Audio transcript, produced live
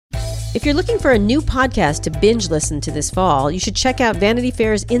If you're looking for a new podcast to binge listen to this fall, you should check out Vanity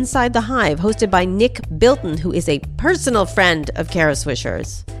Fair's Inside the Hive, hosted by Nick Bilton, who is a personal friend of Kara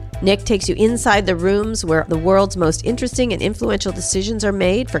Swisher's. Nick takes you inside the rooms where the world's most interesting and influential decisions are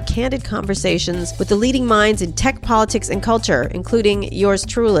made for candid conversations with the leading minds in tech, politics, and culture, including yours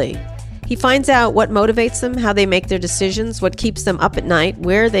truly. He finds out what motivates them, how they make their decisions, what keeps them up at night,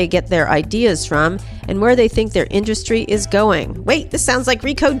 where they get their ideas from, and where they think their industry is going. Wait, this sounds like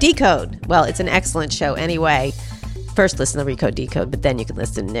Recode Decode. Well, it's an excellent show anyway. First listen to Recode Decode, but then you can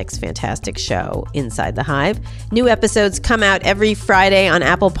listen to Nick's fantastic show, Inside the Hive. New episodes come out every Friday on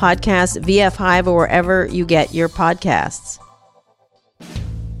Apple Podcasts, VF Hive, or wherever you get your podcasts.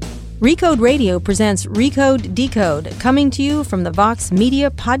 Recode Radio presents Recode Decode, coming to you from the Vox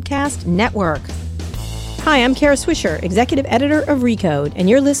Media Podcast Network. Hi, I'm Kara Swisher, Executive Editor of Recode, and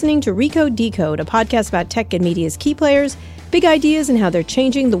you're listening to Recode Decode, a podcast about tech and media's key players, big ideas, and how they're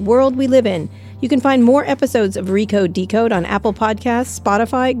changing the world we live in. You can find more episodes of Recode Decode on Apple Podcasts,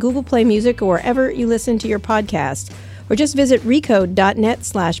 Spotify, Google Play Music, or wherever you listen to your podcasts. Or just visit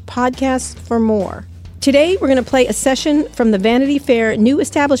recode.net/podcasts for more. Today, we're going to play a session from the Vanity Fair New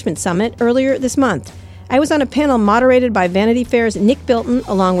Establishment Summit earlier this month. I was on a panel moderated by Vanity Fair's Nick Bilton,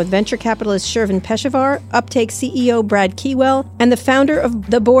 along with venture capitalist Shervin Peshawar, Uptake CEO Brad Keywell, and the founder of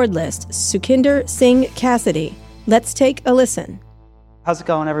The Board List, Sukhinder Singh Cassidy. Let's take a listen. How's it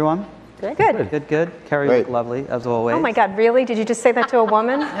going, everyone? Good. Good. Carrie, you look lovely, as always. Oh my God, really? Did you just say that to a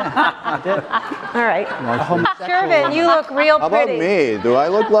woman? Yeah, I did. All right. Shervin, you look real How pretty. about me? Do I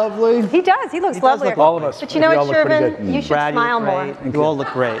look lovely? He does. He looks lovely. look all of us. But you know what, Shervin? You should Brad, smile you look more. great. You all look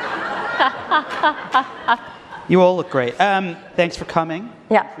great. You all look great. Thanks for coming.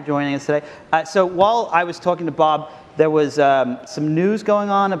 Yeah. Thanks for joining us today. So while I was talking to Bob, there was some news going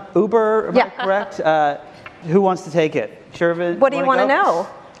on of Uber, am I correct? Who wants to take it? Shervin? What do you want to know?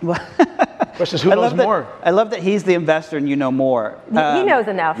 Question is, who knows more? I love that he's the investor and you know more. He knows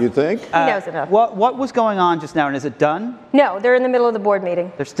enough. You think? He knows enough. What was going on just now, and is it done? No, they're in the middle of the board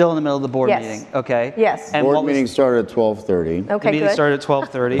meeting. They're still in the middle of the board Yes. meeting. Okay. Yes. And Board what was- meeting started at 12:30. The Okay, meeting good. started at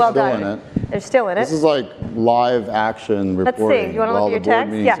 12:30. Well Still done. in it. They're still in it. This is like live action Let's reporting. see. You want to while look at the your board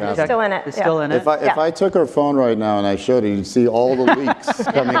text? meeting's Yeah, they're happening. still in it. They're still in it. If I took her phone right now and I showed you, you'd see all the leaks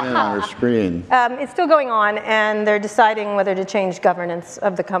coming in on her screen. It's still going on, and they're deciding whether to change governance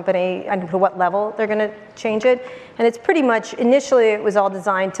of the company and to what level they're going to change it. And it's pretty much, initially it was all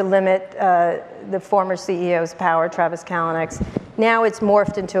designed to limit the former CEO's power, Travis Kalanick's. Now it's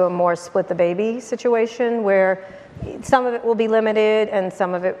morphed into a more split the baby situation where some of it will be limited and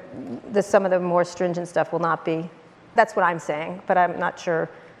some of the more stringent stuff will not be. That's what I'm saying, but I'm not sure.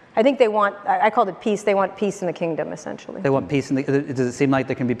 I think they want, I called it peace, they want peace in the kingdom, essentially. They want peace in the. Does it seem like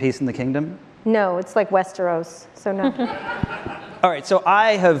there can be peace in the kingdom? No, it's like Westeros, so no. All right, so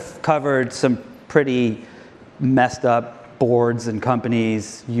I have covered some pretty messed up boards and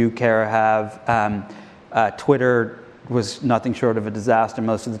companies. You, Kara, have. Twitter was nothing short of a disaster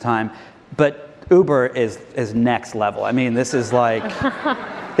most of the time. But Uber is next level. I mean, this is like,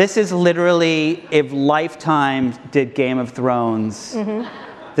 this is literally, if Lifetime did Game of Thrones,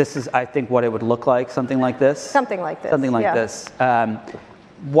 this is, I think, what it would look like, something like this. Something like this. Something like yeah. this.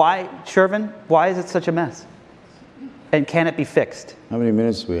 Why, Shervin, why is it such a mess? And can it be fixed? How many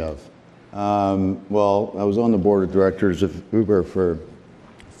minutes do we have? Well, I was on the board of directors of Uber for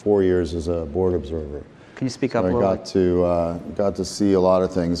 4 years as a board observer. Can you speak up a I little? got to see a lot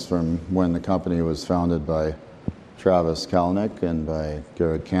of things from when the company was founded by Travis Kalanick and by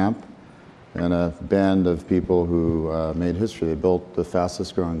Garrett Camp, and a band of people who made history. They built the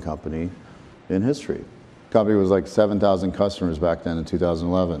fastest growing company in history. The company was like 7,000 customers back then in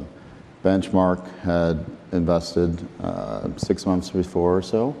 2011. Benchmark had invested 6 months before or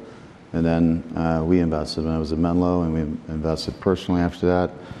so, and then we invested when I was at Menlo, and we invested personally after that.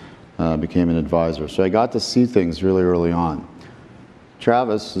 Became an advisor. So I got to see things really early on.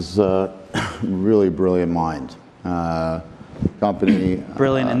 Travis is a really brilliant mind. Company.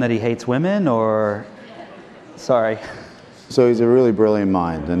 Brilliant in that he hates women, or? Sorry. So he's a really brilliant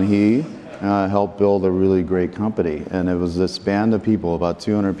mind, and he helped build a really great company. And it was this band of people, about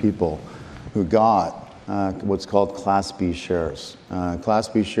 200 people, who got what's called Class B shares. Class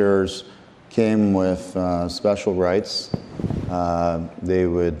B shares came with special rights. They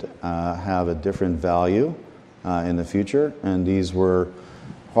would have a different value in the future, and these were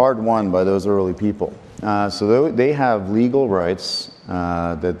hard won by those early people. So they have legal rights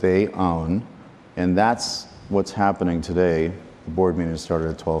that they own, and that's what's happening today. The board meeting started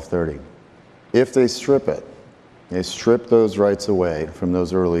at 12:30. If they strip it, they strip those rights away from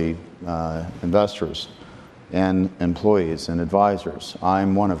those early investors, and employees and advisors.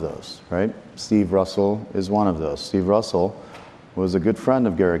 I'm one of those, right? Steve Russell is one of those. Steve Russell was a good friend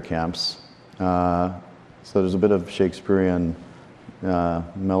of Garrett Camp's. So there's a bit of Shakespearean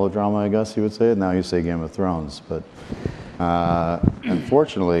melodrama, I guess you would say. Now you say Game of Thrones. But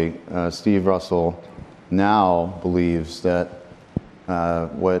unfortunately, Steve Russell now believes that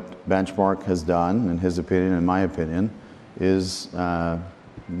what Benchmark has done, in his opinion, in my opinion, is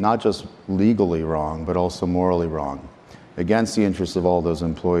not just legally wrong, but also morally wrong, against the interests of all those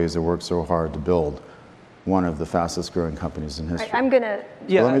employees that worked so hard to build one of the fastest growing companies in history. I'm going to...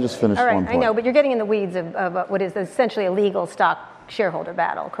 Yeah. Let me just finish all right, one point. I know, but you're getting in the weeds of what is essentially a legal stock shareholder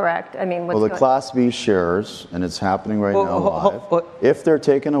battle, correct? I mean, the Class B shares, and it's happening right now live, if they're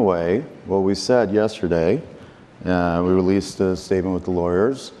taken away, what we said yesterday, we released a statement with the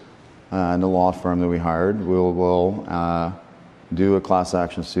lawyers and the law firm that we hired. We'll do a class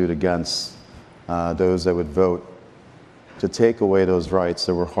action suit against those that would vote to take away those rights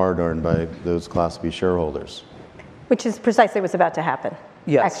that were hard-earned by those Class B shareholders. Which is precisely what's about to happen.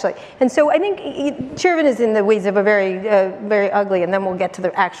 Yes. Actually. And so I think Shervin is in the weeds of a very, very ugly, and then we'll get to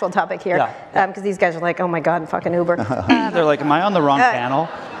the actual topic here. Because these guys are like, oh my God, fucking Uber. They're like, am I on the wrong panel?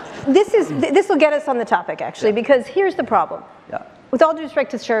 This will get us on the topic, actually, because here's the problem. Yeah. With all due respect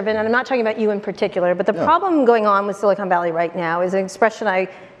to Shervin, and I'm not talking about you in particular, but the problem going on with Silicon Valley right now is an expression I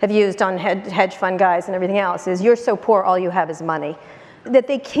have used on hedge fund guys and everything else, is you're so poor, all you have is money. That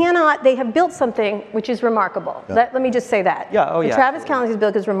they have built something which is remarkable. Let me just say that. Travis Kalanick's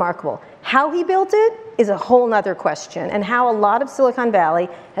built is remarkable. How he built it is a whole nother question, and how a lot of Silicon Valley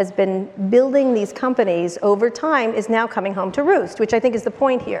has been building these companies over time is now coming home to roost, which I think is the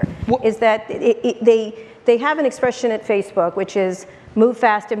point here, is that they have an expression at Facebook, which is move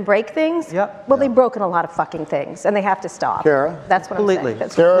fast and break things. Well, they've broken a lot of fucking things, and they have to stop. Kara? That's what I'm saying.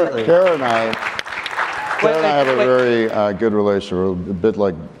 Kara and I have a very good relationship. We're a bit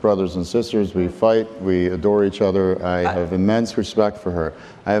like brothers and sisters. We fight. We adore each other. I have immense respect for her.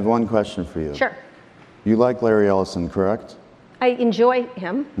 I have one question for you. Sure. You like Larry Ellison, correct? I enjoy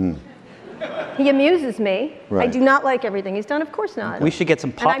him. He amuses me. Right. I do not like everything he's done. Of course not. We should get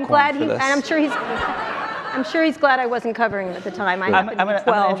some popcorn and I'm glad for this. And I'm sure he's glad I wasn't covering him at the time. I'm going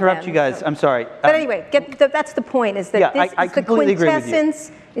to interrupt you guys. I'm sorry. But anyway, that's the point. Is that this I is the completely agree with you.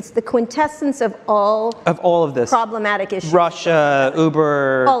 It's the quintessence of all of this problematic issues. Russia,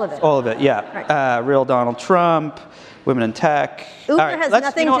 Uber, all of it. Yeah. Right. Real Donald Trump, women in tech. Uber has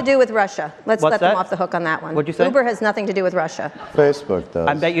nothing to do with Russia. Let's let them off the hook on that one. What'd you say? Uber has nothing to do with Russia. Facebook does.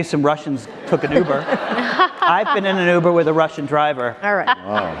 I bet you some Russians took an Uber. I've been in an Uber with a Russian driver. All right.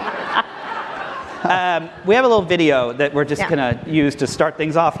 Wow. We have a little video that we're just going to use to start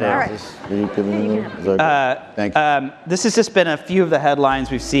things off now. All right. Are you giving me that? Thank you. This has just been a few of the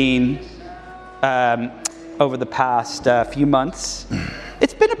headlines we've seen over the past few months.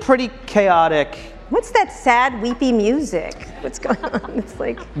 It's been a pretty chaotic... What's that sad, weepy music? What's going on? It's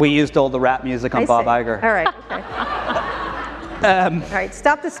like... We used all the rap music on Bob Iger. All right. Okay. All right,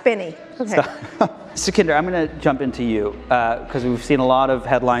 stop the spinny. Okay. Sukhinder, I'm going to jump into you because we've seen a lot of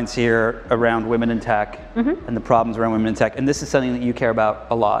headlines here around women in tech and the problems around women in tech, and this is something that you care about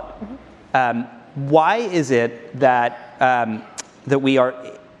a lot. Why is it that that we are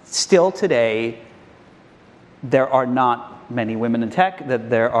still today, there are not many women in tech, that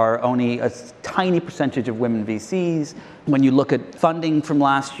there are only a tiny percentage of women VCs? When you look at funding from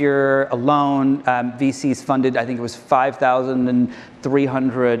last year alone, VCs funded, I think it was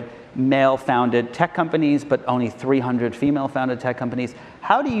 5,300 male-founded tech companies, but only 300 female-founded tech companies.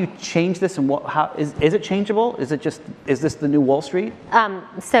 How do you change this, and how is it changeable? Is this the new Wall Street?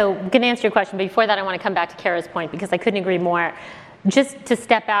 So I'm going to answer your question, but before that I want to come back to Kara's point, because I couldn't agree more. Just to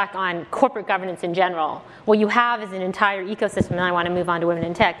step back on corporate governance in general, what you have is an entire ecosystem, and I want to move on to women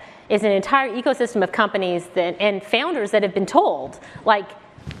in tech, is an entire ecosystem of companies and founders that have been told, like,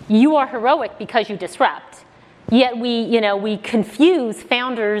 you are heroic because you disrupt. Yet we confuse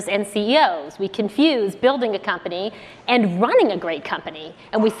founders and CEOs. We confuse building a company and running a great company.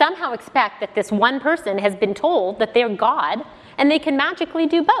 And we somehow expect that this one person has been told that they're God and they can magically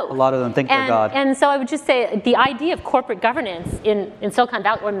do both. A lot of them think they're God. And so I would just say the idea of corporate governance in Silicon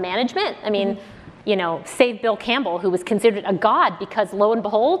Valley, or management, I mean, save Bill Campbell, who was considered a god because, lo and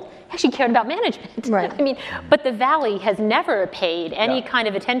behold, he actually cared about management. Right. I mean, but the Valley has never paid any kind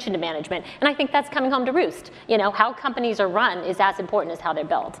of attention to management, and I think that's coming home to roost. How companies are run is as important as how they're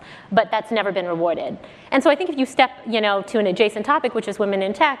built, but that's never been rewarded. And so I think if you step, to an adjacent topic, which is women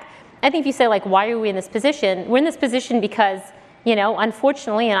in tech, I think if you say, like, why are we in this position? We're in this position because,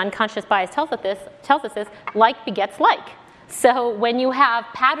 unfortunately, and unconscious bias tells us this, like begets like. So when you have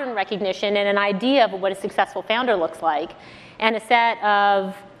pattern recognition and an idea of what a successful founder looks like, and a set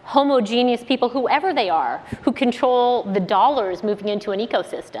of homogeneous people, whoever they are, who control the dollars moving into an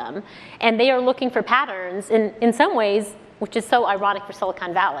ecosystem, and they are looking for patterns in some ways, which is so ironic for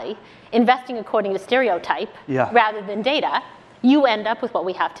Silicon Valley, investing according to stereotype rather than data, you end up with what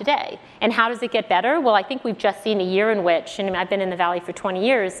we have today. And how does it get better? Well, I think we've just seen a year in which, and I've been in the Valley for 20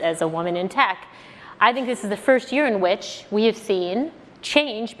 years as a woman in tech, I think this is the first year in which we have seen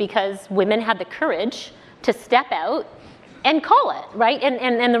change because women had the courage to step out and call it, right?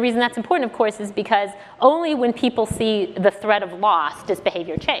 And the reason that's important, of course, is because only when people see the threat of loss does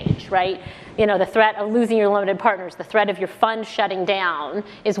behavior change, right? You know, the threat of losing your limited partners, the threat of your fund shutting down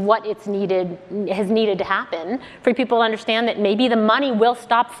is what has needed to happen for people to understand that maybe the money will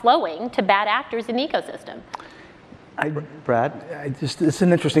stop flowing to bad actors in the ecosystem. Brad? It's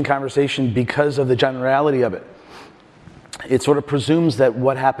an interesting conversation because of the generality of it. It sort of presumes that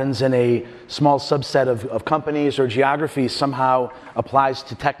what happens in a small subset of companies or geographies somehow applies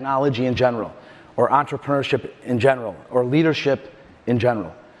to technology in general, or entrepreneurship in general, or leadership in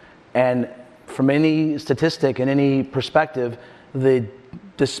general. And from any statistic and any perspective, the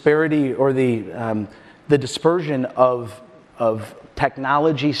disparity or the dispersion of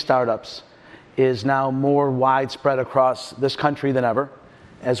technology startups is now more widespread across this country than ever,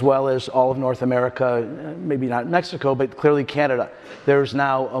 as well as all of North America, maybe not Mexico, but clearly Canada. There's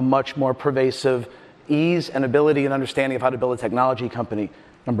now a much more pervasive ease and ability and understanding of how to build a technology company,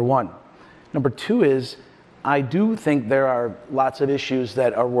 number one. Number two is, I do think there are lots of issues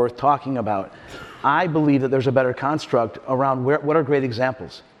that are worth talking about. I believe that there's a better construct around what are great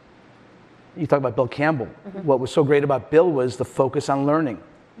examples. You talk about Bill Campbell. Mm-hmm. What was so great about Bill was the focus on learning,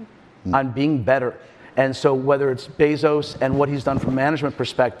 on being better. And so whether it's Bezos and what he's done from a management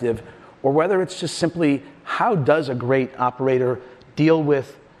perspective, or whether it's just simply how does a great operator deal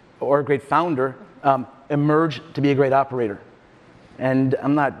with, or a great founder, emerge to be a great operator. And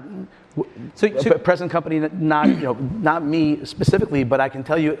I'm not, present company, not me specifically, but I can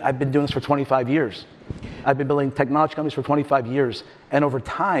tell you I've been doing this for 25 years. I've been building technology companies for 25 years, and over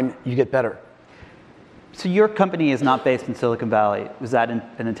time, you get better. So your company is not based in Silicon Valley. Was that an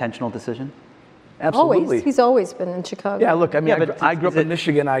intentional decision? Absolutely. Always. He's always been in Chicago. Yeah, look, I mean, I grew up in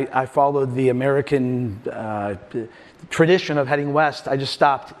Michigan. I followed the American tradition of heading west. I just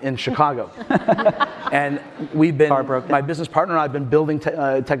stopped in Chicago. And we've been, my business partner and I have been building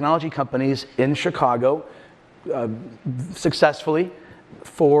technology companies in Chicago successfully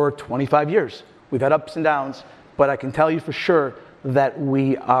for 25 years. We've had ups and downs, but I can tell you for sure that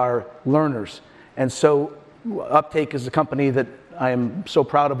we are learners. And so Uptake is a company that I am so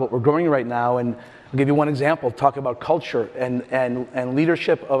proud of what we're growing right now. And I'll give you one example, talk about culture and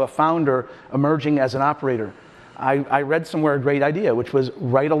leadership of a founder emerging as an operator. I read somewhere a great idea, which was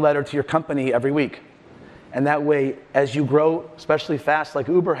write a letter to your company every week. And that way, as you grow, especially fast like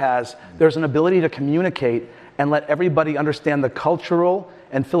Uber has, there's an ability to communicate and let everybody understand the cultural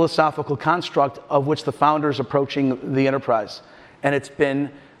and philosophical construct of which the founder is approaching the enterprise. And it's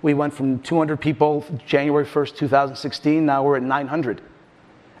been, we went from 200 people January 1st, 2016, now we're at 900.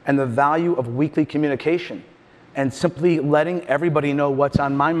 And the value of weekly communication and simply letting everybody know what's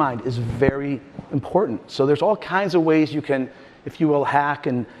on my mind is very important. So there's all kinds of ways you can, if you will, hack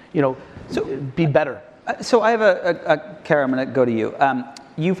and, be better. So I have Kara, I'm going to go to you.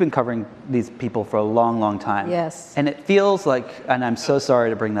 You've been covering these people for a long, long time. Yes. And it feels like, and I'm so sorry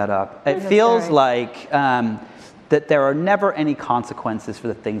to bring that up, it feels like that there are never any consequences for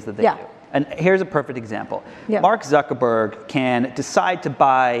the things that they do. And here's a perfect example. Mark Zuckerberg can decide to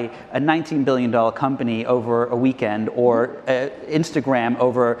buy a $19 billion company over a weekend, or Instagram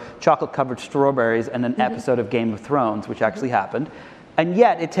over chocolate-covered strawberries and an episode of Game of Thrones, which actually happened. And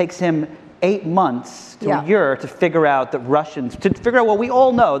yet it takes him 8 months to a year to figure out that what we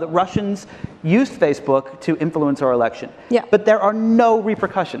all know, that Russians used Facebook to influence our election. But there are no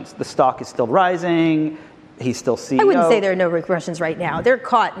repercussions. The stock is still rising. He's still CEO. I wouldn't say there are no repercussions right now. They're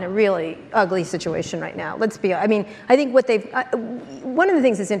caught in a really ugly situation right now. I think what they've, one of the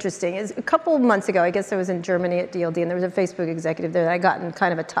things that's interesting is a couple of months ago, I guess I was in Germany at DLD, and there was a Facebook executive there that I got in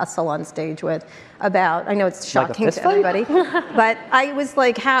kind of a tussle on stage with about, I know it's shocking to everybody, but I was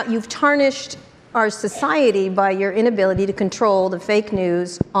like, how you've tarnished our society by your inability to control the fake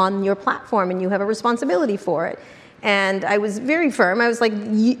news on your platform, and you have a responsibility for it. And I was very firm. I was like,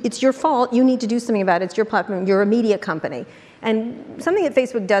 it's your fault. You need to do something about it. It's your platform. You're a media company. And something that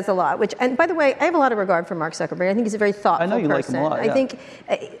Facebook does a lot, which, and by the way, I have a lot of regard for Mark Zuckerberg. I think he's a very thoughtful person. I know you like him a lot, yeah.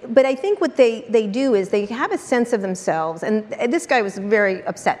 But I think what they do is they have a sense of themselves, and this guy was very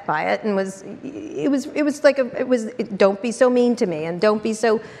upset by it, and don't be so mean to me, and don't be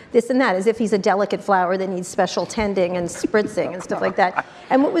so this and that, as if he's a delicate flower that needs special tending and spritzing and stuff like that.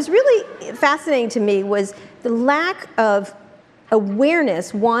 And what was really fascinating to me was the lack of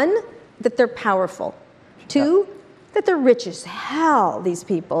awareness, one, that they're powerful, two, that they're rich as hell, these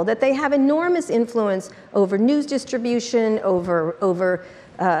people, that they have enormous influence over news distribution, over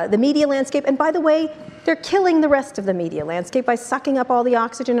the media landscape. And by the way, they're killing the rest of the media landscape by sucking up all the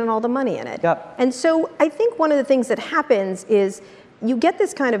oxygen and all the money in it. Yep. And so I think one of the things that happens is you get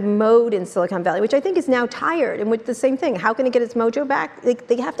this kind of mode in Silicon Valley, which I think is now tired, and with the same thing. How can it get its mojo back?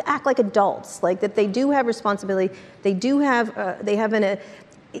 They have to act like adults, like that they do have responsibility. They do have,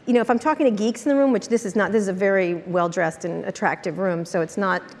 if I'm talking to geeks in the room, which this is a very well-dressed and attractive room, so it's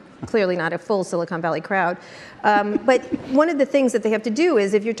clearly not a full Silicon Valley crowd. But one of the things that they have to do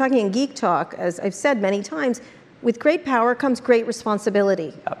is, if you're talking in geek talk, as I've said many times, with great power comes great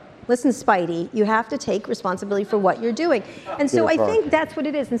responsibility. Yep. Listen, Spidey, you have to take responsibility for what you're doing. And so I think that's what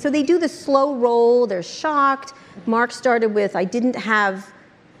it is. And so they do the slow roll, they're shocked. Mark started with,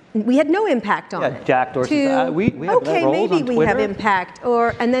 we had no impact on it. Jack Dorsey. We have okay, roles maybe on we Twitter. have impact.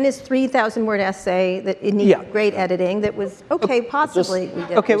 And then his 3,000-word essay that it needed great editing. That was possibly.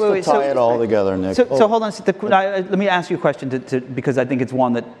 Okay, wait. Tie it all together, Nick. So hold on. Let me ask you a question because I think it's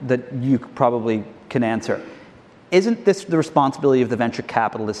one that you probably can answer. Isn't this the responsibility of the venture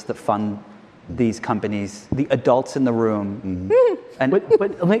capitalists that fund these companies, the adults in the room? Mm-hmm. And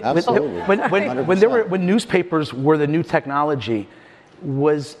Absolutely. When newspapers were the new technology,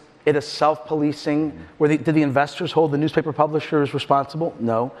 was it a self-policing? Did the investors hold the newspaper publishers responsible?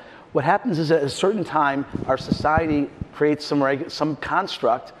 No. What happens is at a certain time, our society creates some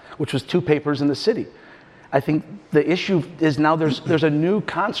construct, which was two papers in the city. I think the issue is now there's a new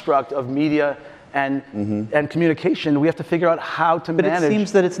construct of media and communication. We have to figure out how to manage. But it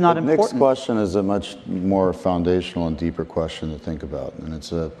seems that it's not important. Nick's question is a much more foundational and deeper question to think about, and it's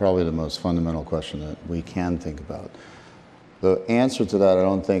probably the most fundamental question that we can think about. The answer to that, I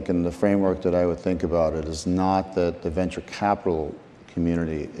don't think, in the framework that I would think about it, is not that the venture capital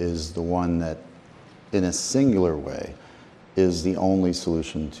community is the one that, in a singular way, is the only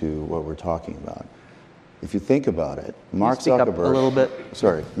solution to what we're talking about. If you think about it, Mark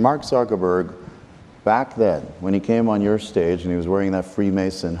Zuckerberg, back then, when he came on your stage and he was wearing that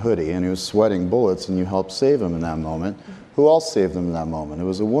Freemason hoodie and he was sweating bullets and you helped save him in that moment, who else saved him in that moment? It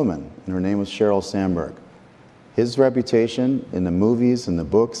was a woman, and her name was Sheryl Sandberg. His reputation in the movies and the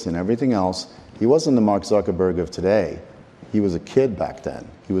books and everything else, he wasn't the Mark Zuckerberg of today. He was a kid back then.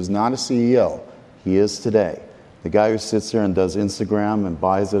 He was not a CEO. He is today. The guy who sits there and does Instagram and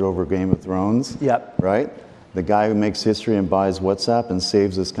buys it over Game of Thrones, right? The guy who makes history and buys WhatsApp and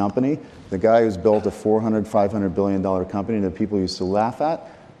saves his company. The guy who's built a $400, $500 billion company that people used to laugh at.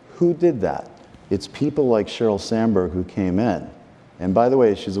 Who did that? It's people like Sheryl Sandberg who came in. And by the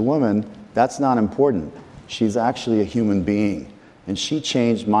way, she's a woman. That's not important. She's actually a human being. And she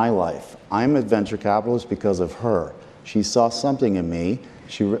changed my life. I'm a venture capitalist because of her. She saw something in me.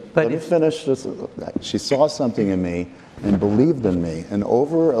 Let me finish this. She saw something in me and believed in me. And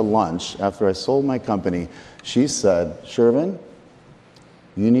over a lunch, after I sold my company, she said, Shervin,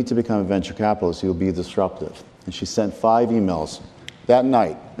 you need to become a venture capitalist. You'll be disruptive. And she sent 5 emails that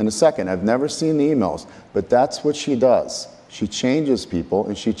night. In a second, I've never seen the emails, but that's what she does. She changes people,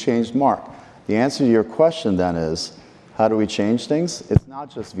 and she changed Mark. The answer to your question then is, how do we change things? It's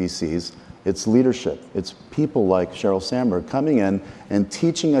not just VCs. It's leadership. It's people like Sheryl Sandberg coming in and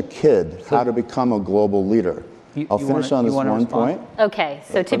teaching a kid how to become a global leader. I'll finish on this one point. Okay,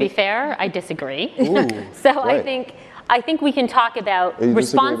 so to be fair, I disagree. I think we can talk about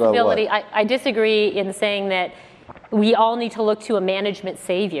responsibility. I disagree in saying that we all need to look to a management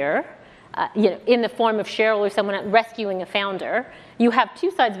savior, in the form of Sheryl or someone rescuing a founder. You have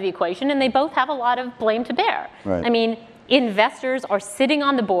two sides of the equation, and they both have a lot of blame to bear. Right. I mean, investors are sitting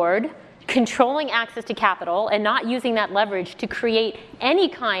on the board, controlling access to capital, and not using that leverage to create any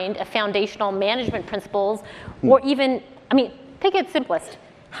kind of foundational management principles, or even, take it simplest.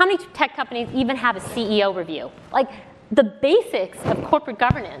 How many tech companies even have a CEO review? Like, the basics of corporate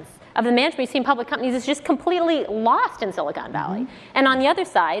governance of the management you see in public companies is just completely lost in Silicon Valley. And on the other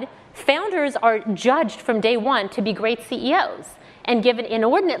side, founders are judged from day one to be great CEOs and given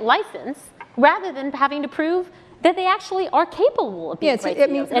inordinate license rather than having to prove that they actually are capable of being great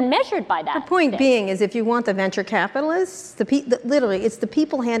CEOs and measured by that. The point being is if you want the venture capitalists, literally it's the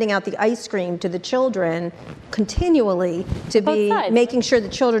people handing out the ice cream to the children continually to be making sure the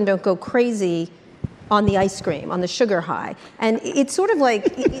children don't go crazy on the ice cream, on the sugar high. And it's sort of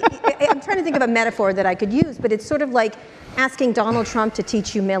like, I'm trying to think of a metaphor that I could use, but it's sort of like asking Donald Trump to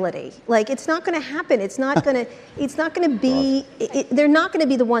teach humility. Like, it's not going to happen. It's not going to be, they're not going to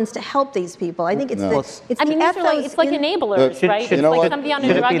be the ones to help these people. I think it's it's like enablers, right? You know like what? somebody on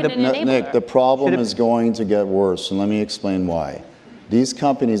a drug and an enabler. Nick, the problem is going to get worse, and let me explain why. These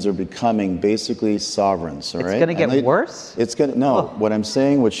companies are becoming basically sovereigns, all right? It's going to get worse? It's going to, no, what I'm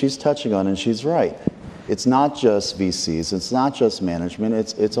saying, what she's touching on, and she's right. It's not just VCs, it's not just management,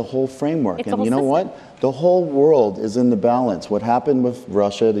 it's a whole framework. And you know what? The whole world is in the balance. What happened with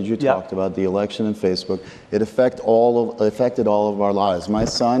Russia that you talked about, the election and Facebook, it affected all of our lives. My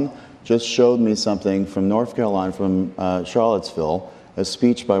son just showed me something from North Carolina, from Charlottesville, a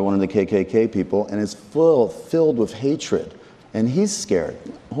speech by one of the KKK people, and it's filled with hatred. And he's scared.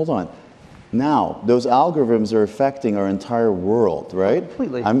 Hold on. Now, those algorithms are affecting our entire world, right?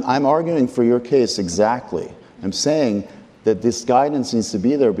 Completely. I'm arguing for your case exactly. I'm saying that this guidance needs to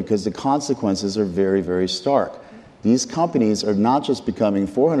be there because the consequences are very, very stark. These companies are not just becoming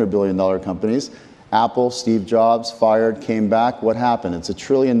 $400 billion companies. Apple, Steve Jobs, fired, came back. What happened? It's $1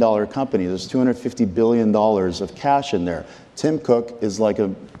 trillion company. There's $250 billion of cash in there. Tim Cook is like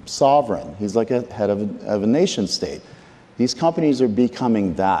a sovereign. He's like a head of a nation state. These companies are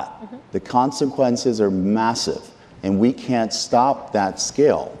becoming that. Mm-hmm. The consequences are massive, and we can't stop that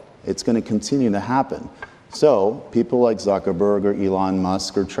scale. It's going to continue to happen. So people like Zuckerberg or Elon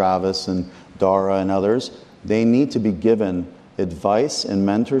Musk or Travis and Dara and others, they need to be given advice and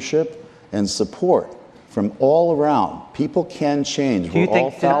mentorship and support from all around. People can change. We're all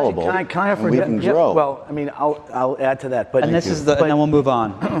fallible, can I and we can grow. Well, I mean, I'll add to that. But and and then we'll move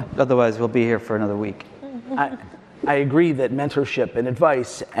on. Otherwise, we'll be here for another week. I agree that mentorship and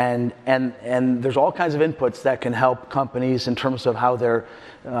advice and there's all kinds of inputs that can help companies in terms of how they're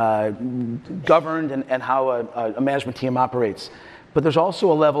governed and how a management team operates. But there's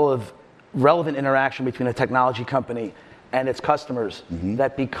also a level of relevant interaction between a technology company and its customers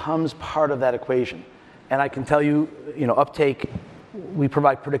that becomes part of that equation. And I can tell you, Uptake, we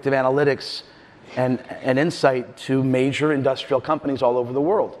provide predictive analytics and insight to major industrial companies all over the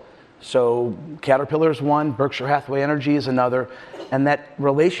world. So Caterpillar is one, Berkshire Hathaway Energy is another, and that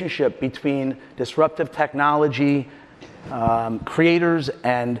relationship between disruptive technology creators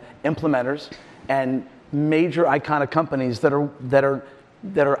and implementers and major iconic companies that are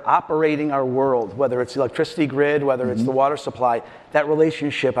operating our world, whether it's the electricity grid, whether it's the water supply, that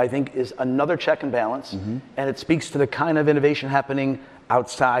relationship I think is another check and balance, and it speaks to the kind of innovation happening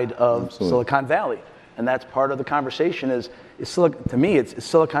outside of Silicon Valley. And that's part of the conversation is to me, it's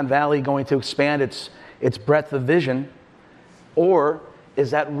Silicon Valley going to expand its breadth of vision, or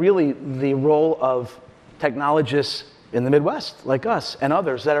is that really the role of technologists in the Midwest, like us and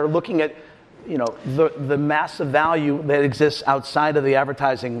others, that are looking at the massive value that exists outside of the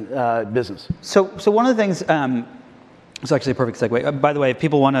advertising business? So one of the things, it's actually a perfect segue. By the way, if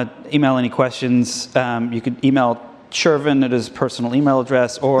people want to email any questions, you could email Shervin at his personal email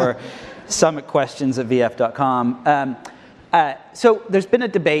address or summitquestions@vf.com. So there's been a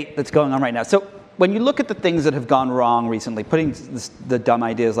debate that's going on right now. So when you look at the things that have gone wrong recently, putting the dumb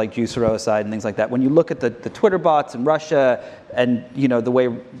ideas like Juicero aside and things like that, when you look at the Twitter bots in Russia and the way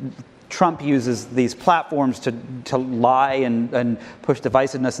Trump uses these platforms to lie and push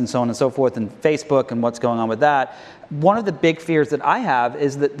divisiveness and so on and so forth, and Facebook and what's going on with that, one of the big fears that I have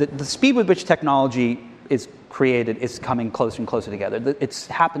is that the speed with which technology is created is coming closer and closer together. It's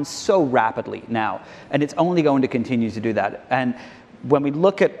happened so rapidly now, and it's only going to continue to do that. And when we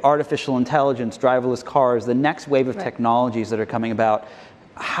look at artificial intelligence, driverless cars, the next wave of technologies that are coming about,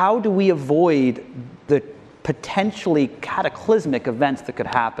 how do we avoid the potentially cataclysmic events that could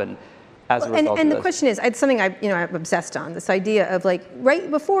happen as a result of this? And the question is, it's something I'm obsessed on, this idea of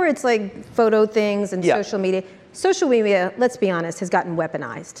right before it's like photo things and social media. Social media, let's be honest, has gotten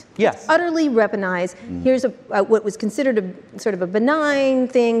weaponized. Yes. It's utterly weaponized. Here's what was considered a sort of a benign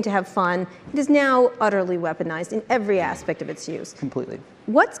thing to have fun. It is now utterly weaponized in every aspect of its use. Completely.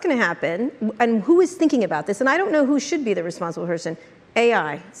 What's going to happen, and who is thinking about this, and I don't know who should be the responsible person.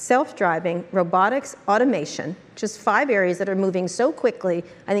 AI, self-driving, robotics, automation, just 5 areas that are moving so quickly,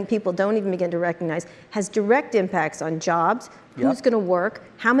 I think people don't even begin to recognize, has direct impacts on jobs, who's going to work,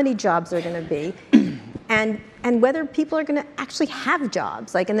 how many jobs there are going to be. and whether people are going to actually have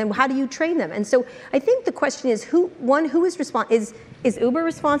jobs, and then how do you train them? And so I think the question is who is responsible? Is Uber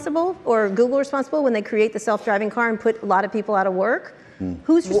responsible or Google responsible when they create the self-driving car and put a lot of people out of work?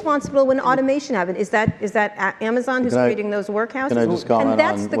 Who's responsible when automation happens? Is that Amazon who's creating those workhouses? Can I just comment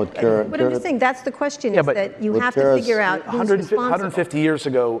on what Kara... But I'm just saying, that's the question, is that you have to figure out who's responsible. 150 years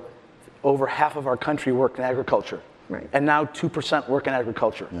ago, over half of our country worked in agriculture. Right. And now 2% work in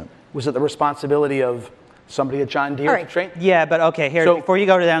agriculture. Yeah. Was it the responsibility of somebody at John Deere to train? Yeah, but okay, before you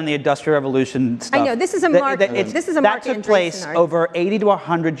go down the Industrial Revolution stuff. I know, this is a mark. That took place over 80 to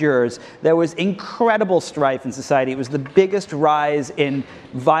 100 years. There was incredible strife in society. It was the biggest rise in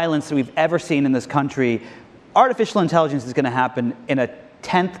violence that we've ever seen in this country. Artificial intelligence is going to happen in a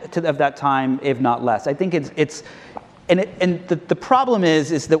tenth of that time, if not less. I think the problem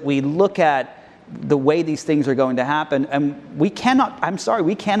is that we look at the way these things are going to happen, and we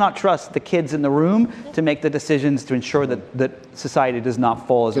cannot trust the kids in the room to make the decisions to ensure that society does not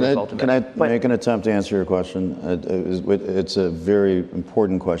fall as a result of it. Can I make an attempt to answer your question? It's a very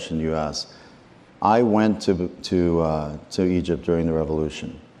important question you asked. I went to Egypt during the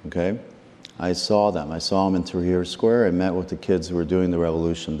revolution, okay? I saw them in Tahrir Square. I met with the kids who were doing the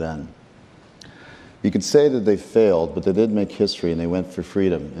revolution then. You could say that they failed, but they did make history, and they went for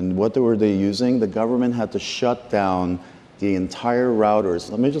freedom. And what were they using? The government had to shut down the entire routers.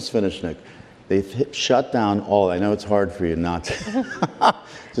 Let me just finish, Nick. They shut down all. I know it's hard for you not to.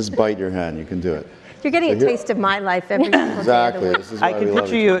 Just bite your hand. You can do it. You're getting a taste of my life every single day. Exactly. This is why I can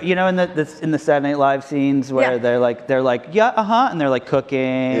picture you, in the Saturday Night Live scenes where they're like, and they're like cooking,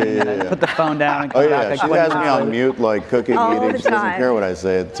 and put the phone down and come back. She has me on mute, like cooking, eating. She doesn't care what I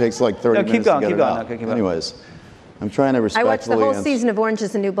say. It takes like 30 minutes to get it out. Keep going. Anyways, I'm trying to respectfully. I watched the whole season of Orange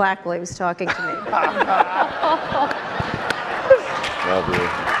is the New Black while he was talking to me. Love you.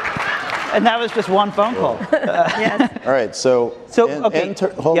 And that was just one phone call. Yes. All right, so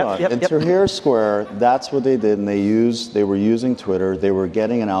hold on. In Tahrir Square, that's what they did, and they were using Twitter. They were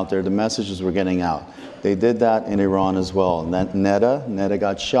getting it out there. The messages were getting out. They did that in Iran as well. And that Neda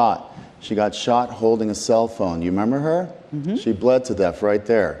got shot. She got shot holding a cell phone. You remember her? Mm-hmm. She bled to death right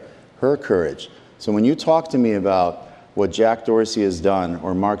there. Her courage. So when you talk to me about what Jack Dorsey has done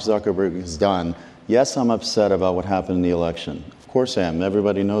or Mark Zuckerberg has done, yes, I'm upset about what happened in the election. Of course I am.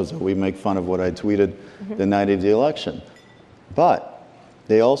 Everybody knows that. We make fun of what I tweeted the night of the election. But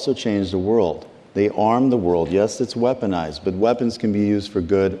they also changed the world. They armed the world. Yes, it's weaponized, but weapons can be used for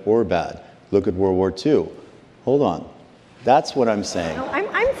good or bad. Look at World War II. Hold on. That's what I'm saying. No, I'm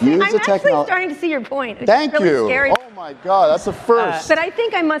actually starting to see your point. It's Thank really you. Scary. Oh my God, that's a first. But I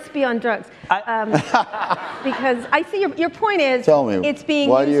think I must be on drugs. Because I see your point is Tell me, it's being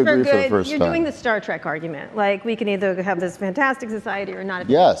why do used you for agree good. for the first You're time? doing the Star Trek argument. Like, we can either have this fantastic society or not.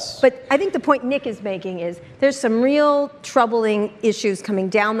 Yes. But I think the point Nick is making is there's some real troubling issues coming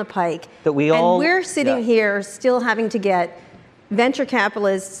down the pike. And we're sitting here still having to get venture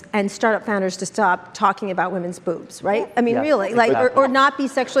capitalists and startup founders to stop talking about women's boobs, right? I mean, really, or not be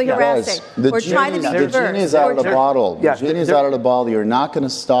sexually harassing, or try to be diverse. The genie's out of the bottle. The genie's out of the bottle. You're not going to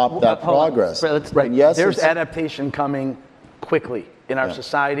stop that progress. Right. Yes, there's adaptation coming quickly in our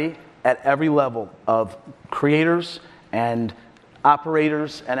society at every level of creators and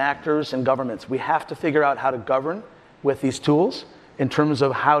operators and actors and governments. We have to figure out how to govern with these tools in terms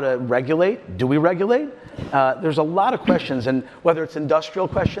of how to regulate. Do we regulate? There's a lot of questions, and whether it's industrial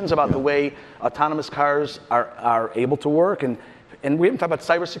questions about the way autonomous cars are able to work, and we haven't talked about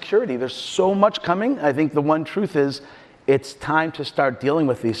cybersecurity. There's so much coming. I think the one truth is it's time to start dealing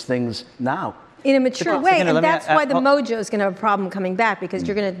with these things now. In a mature way, and that's why the mojo is going to have a problem coming back, because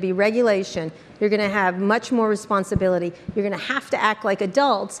you're going to be regulation, you're going to have much more responsibility, you're going to have to act like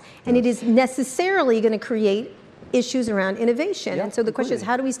adults, and it is necessarily going to create issues around innovation. And so the question is,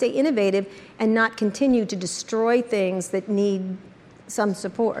 how do we stay innovative and not continue to destroy things that need some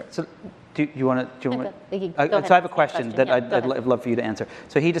support? So do you want to? So I have a question that I'd love for you to answer.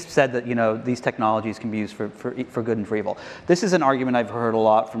 So he just said that these technologies can be used for good and for evil. This is an argument I've heard a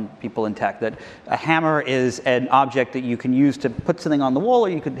lot from people in tech, that a hammer is an object that you can use to put something on the wall, or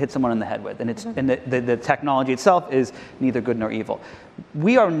you could hit someone in the head with, and the technology itself is neither good nor evil.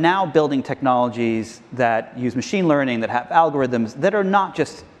 We are now building technologies that use machine learning, that have algorithms that are not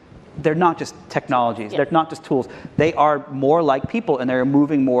just technologies. They're not just tools. They are more like people, and they're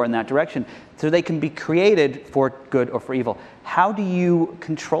moving more in that direction. So they can be created for good or for evil. How do you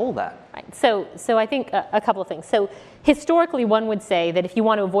control that? Right. So I think a couple of things. So historically, one would say that if you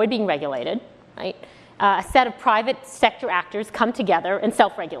want to avoid being regulated, right, a set of private sector actors come together and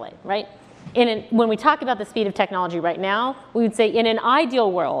self-regulate, right? when we talk about the speed of technology right now, we would say in an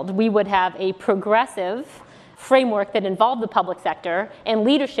ideal world, we would have a progressive framework that involved the public sector and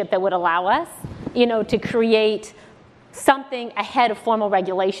leadership that would allow us, to create something ahead of formal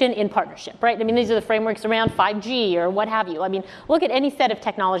regulation in partnership, right? I mean, these are the frameworks around 5G or what have you. I mean, look at any set of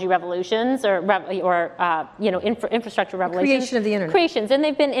technology revolutions or infrastructure revolutions. Creation of the internet. Creations, and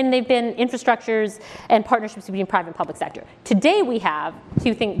they've been infrastructures and partnerships between private and public sector. Today we have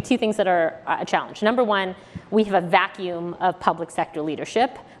two things that are a challenge. Number one, we have a vacuum of public sector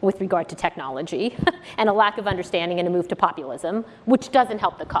leadership with regard to technology and a lack of understanding and a move to populism, which doesn't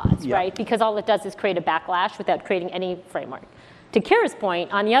help the cause, right? Because all it does is create a backlash without creating any framework. To Kira's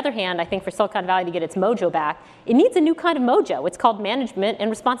point, on the other hand, I think for Silicon Valley to get its mojo back, it needs a new kind of mojo. It's called management and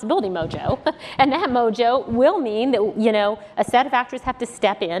responsibility mojo. And that mojo will mean that, a set of actors have to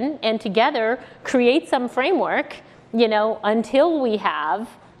step in and together create some framework, until we have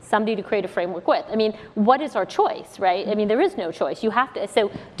somebody to create a framework with. I mean, what is our choice, right? I mean, there is no choice. You have to, so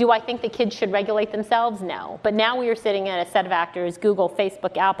do I think the kids should regulate themselves? No. But now we are sitting at a set of actors, Google,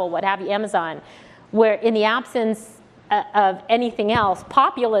 Facebook, Apple, what have you, Amazon, where in the absence of anything else,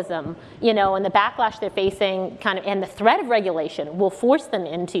 populism, and the backlash they're facing and the threat of regulation will force them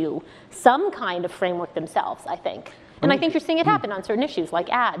into some kind of framework themselves, I think. And I think you're seeing it happen on certain issues like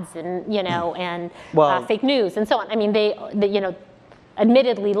ads and, fake news and so on. I mean, they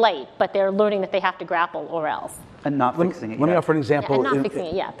admittedly late, but they're learning that they have to grapple or else. And not fixing it. Let me offer an example. And not fixing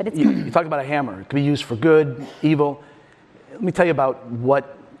it yet, but it's you talked about a hammer. It can be used for good, evil. Let me tell you about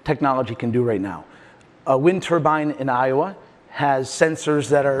what technology can do right now. A wind turbine in Iowa has sensors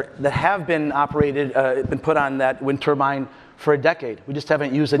that have been operated, been put on that wind turbine for a decade. We just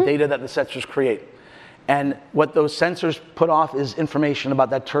haven't used the data that the sensors create. And what those sensors put off is information about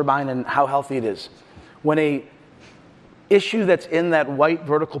that turbine and how healthy it is. When a issue that's in that white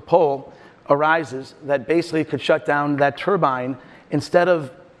vertical pole arises that basically could shut down that turbine, instead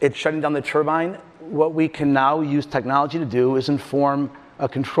of it shutting down the turbine, what we can now use technology to do is inform a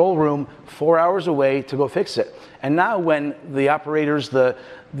control room 4 hours away to go fix it. And now when the operators, the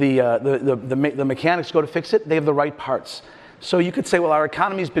mechanics go to fix it, they have the right parts. So you could say, well, our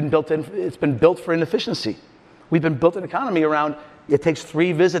economy's been it's been built for inefficiency. We've been built an economy around, it takes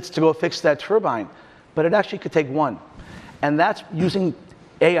 3 visits to go fix that turbine, but it actually could take 1. And that's using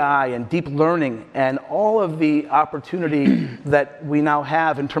AI and deep learning and all of the opportunity that we now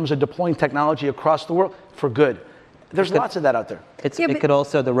have in terms of deploying technology across the world for good. There's lots of that out there.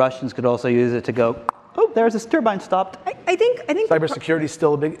 The Russians could also use it to go, oh, there's this turbine stopped. I think cybersecurity is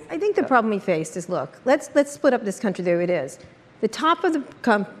still a big. I think the problem we faced is, look, let's split up this country the way it is. The top of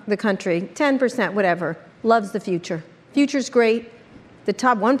the country, 10%, whatever, loves the future. Future's great. The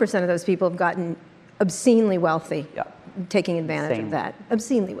top 1% of those people have gotten obscenely wealthy. Yeah. Taking advantage of that,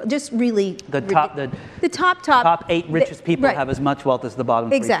 obscenely, just really the top 8 richest people have as much wealth as the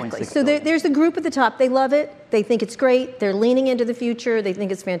bottom. Exactly. So there's a group at the top. They love it. They think it's great. They're leaning into the future. They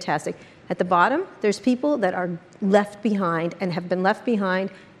think it's fantastic. At the bottom, there's people that are left behind and have been left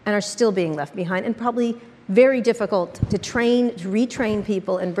behind and are still being left behind, and probably very difficult to retrain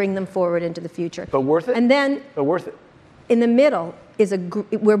people and bring them forward into the future. But worth it. And then, but worth it. In the middle is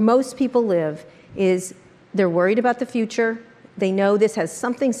where most people live is. They're worried about the future. They know this has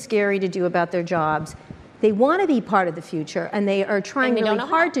something scary to do about their jobs. They want to be part of the future, and they are trying really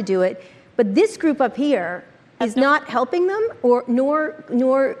hard to do it. But this group up here is not helping them, nor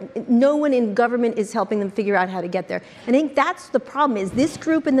no one in government is helping them figure out how to get there. And I think that's the problem, is this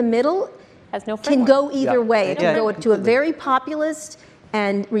group in the middle can go either way. It can go to a very populist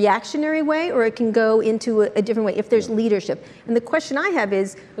and reactionary way, or it can go into a different way if there's leadership. And the question I have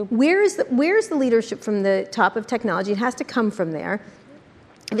is, where's the leadership from the top of technology? It has to come from there.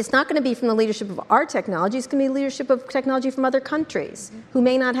 If it's not going to be from the leadership of our technology, it's going to be leadership of technology from other countries who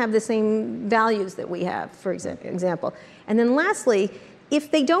may not have the same values that we have, for example. And then lastly, if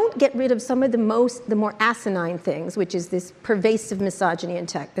they don't get rid of some of the more asinine things, which is this pervasive misogyny and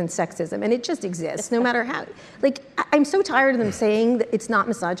sexism, and it just exists, no matter how. I'm so tired of them saying that it's not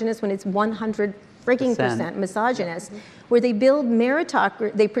misogynist when it's 100% misogynist, where they build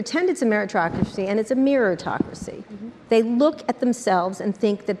meritocracy, they pretend it's a meritocracy, and it's a mirrorocracy. They look at themselves and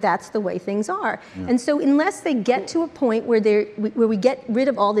think that that's the way things are. And so unless they get to a point where we get rid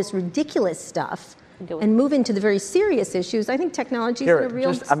of all this ridiculous stuff, and move into the very serious issues, I think technology is in a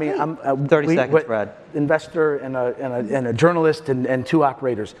real state. I'm 30 seconds, Brad. Investor and a journalist and 2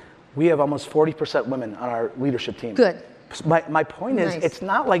 operators. We have almost 40% women on our leadership team. Good. My point is, Nice. it's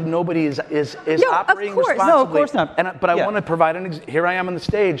not like nobody is of operating course. responsibly. No, of course not. But I Yeah. want to provide here I am on the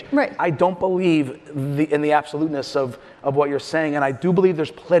stage. Right. I don't believe in the absoluteness of what you're saying, and I do believe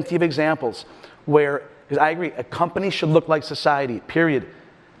there's plenty of examples where, because I agree, a company should look like society, period.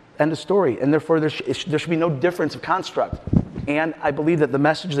 End of story. And therefore, there should be no difference of construct. And I believe that the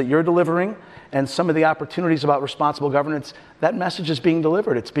message that you're delivering and some of the opportunities about responsible governance, that message is being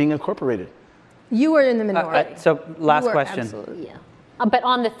delivered. It's being incorporated. You are in the minority. So last You are question. Absolutely. Yeah. But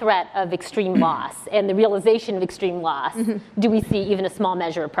on the threat of extreme loss and the realization of extreme loss, do we see even a small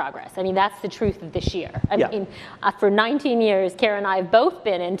measure of progress? I mean, that's the truth of this year. I mean, for 19 years, Kara and I have both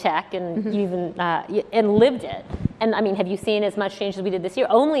been in tech and even and lived it. And I mean, have you seen as much change as we did this year?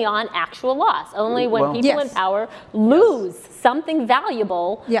 Only on actual loss. Only when people in power lose something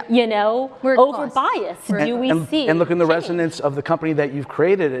valuable, you know, over bias. Do we see? And look in the change? resonance of the company that you've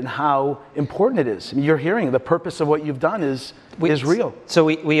created and how important it is. I mean, you're hearing the purpose of what you've done is real. So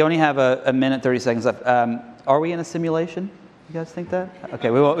we only have a minute, 30 seconds left. Are we in a simulation? You guys think that?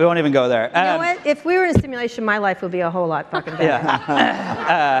 Okay, we won't even go there. You know what? If we were in a simulation, my life would be a whole lot fucking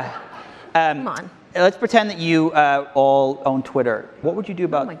better. Come on. Let's pretend that you all own Twitter. What would you do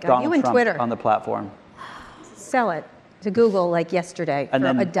about my God, Donald you and Trump Twitter. on the platform? Sell it to Google like yesterday And for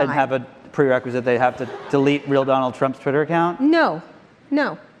then a dime. and have a prerequisite they have to delete real Donald Trump's Twitter account? No.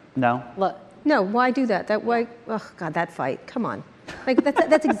 No? Look, No, why do that? Oh God, that fight. Come on. Like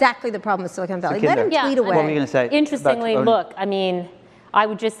that's exactly the problem with Silicon Valley. Let him Sukhinder. tweet away. What were you going to say? Interestingly, about- look, I mean, I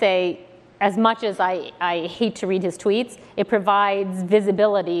would just say, as much as I hate to read his tweets, it provides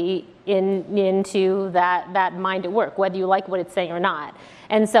visibility into that mind at work, whether you like what it's saying or not.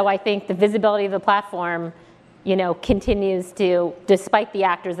 And so I think the visibility of the platform, you know, continues to, despite the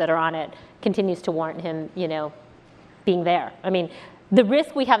actors that are on it, continues to warrant him, you know, being there. I mean, the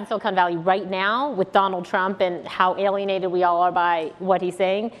risk we have in Silicon Valley right now with Donald Trump and how alienated we all are by what he's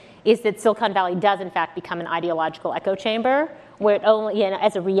saying is that Silicon Valley does, in fact, become an ideological echo chamber where it only, you know,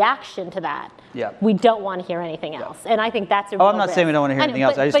 as a reaction to that, we don't want to hear anything else. And I think that's a real I'm not risk. saying we don't want to hear anything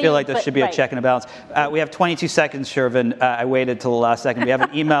else. I just feel like there should be a right. check and a balance. We have 22 seconds, Shervin. I waited till the last second. We have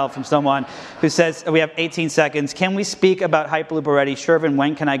an email from someone who says, we have 18 seconds. Can we speak about Hyperloop already? Shervin,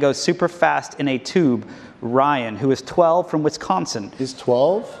 when can I go super fast in a tube? Ryan, who is 12 from Wisconsin. He's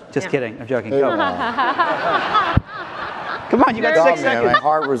 12? Just kidding. I'm joking. Hey, Go. Come on, you got 6 man, seconds. my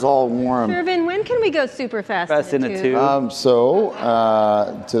heart was all warm. Irvin, when can we go super fast? Fast in a tube.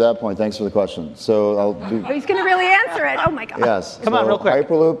 To that point, thanks for the question. So I'll do. Oh, he's going to really answer it. Oh my God. Yes. Come on, real quick.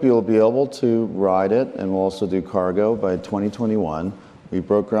 Hyperloop, you'll be able to ride it, and we'll also do cargo by 2021. We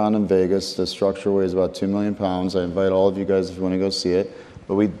broke ground in Vegas. The structure weighs about 2 million pounds. I invite all of you guys if you want to go see it.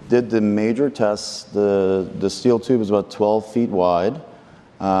 But we did the major tests. The steel tube is about 12 feet wide,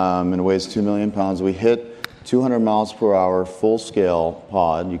 and it weighs 2 million pounds. We hit 200 miles per hour full scale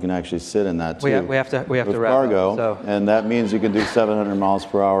pod. You can actually sit in that too. We have to with wrap cargo, up, so. and that means you can do 700 miles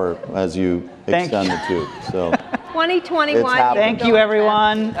per hour as you extend the tube. So 2021. It's happening. Thank you,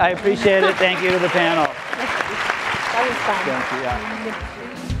 everyone. I appreciate it. Thank you to the panel. That was fun.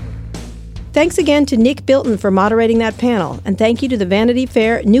 Thanks again to Nick Bilton for moderating that panel, and thank you to the Vanity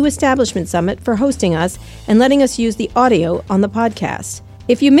Fair New Establishment Summit for hosting us and letting us use the audio on the podcast.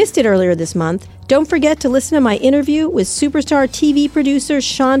 If you missed it earlier this month, don't forget to listen to my interview with superstar TV producer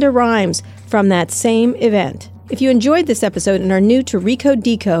Shonda Rhimes from that same event. If you enjoyed this episode and are new to Recode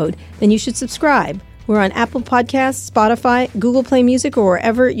Decode, then you should subscribe. We're on Apple Podcasts, Spotify, Google Play Music, or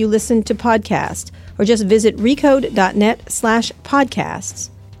wherever you listen to podcasts. Or just visit recode.net/podcasts.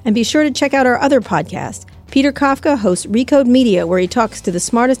 And be sure to check out our other podcast. Peter Kafka hosts Recode Media, where he talks to the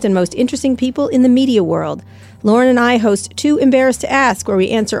smartest and most interesting people in the media world. Lauren and I host Too Embarrassed to Ask, where we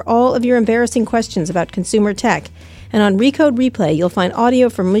answer all of your embarrassing questions about consumer tech. And on Recode Replay, you'll find audio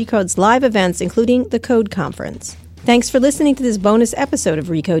from Recode's live events, including the Code Conference. Thanks for listening to this bonus episode of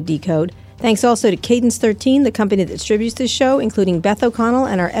Recode Decode. Thanks also to Cadence 13, the company that distributes this show, including Beth O'Connell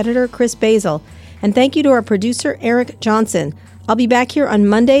and our editor, Chris Basil. And thank you to our producer, Eric Johnson. I'll be back here on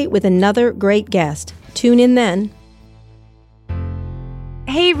Monday with another great guest. Tune in then.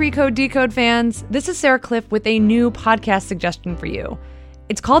 Hey, Recode Decode fans. This is Sarah Cliff with a new podcast suggestion for you.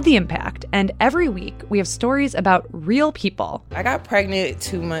 It's called The Impact, and every week we have stories about real people. I got pregnant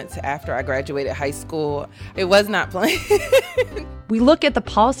 2 months after I graduated high school. It was not planned. We look at the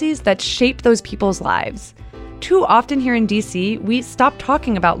policies that shape those people's lives. Too often here in DC, we stop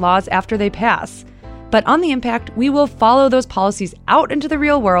talking about laws after they pass. But on The Impact, we will follow those policies out into the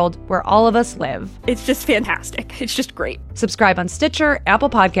real world where all of us live. It's just fantastic. It's just great. Subscribe on Stitcher, Apple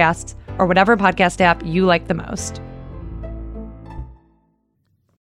Podcasts, or whatever podcast app you like the most.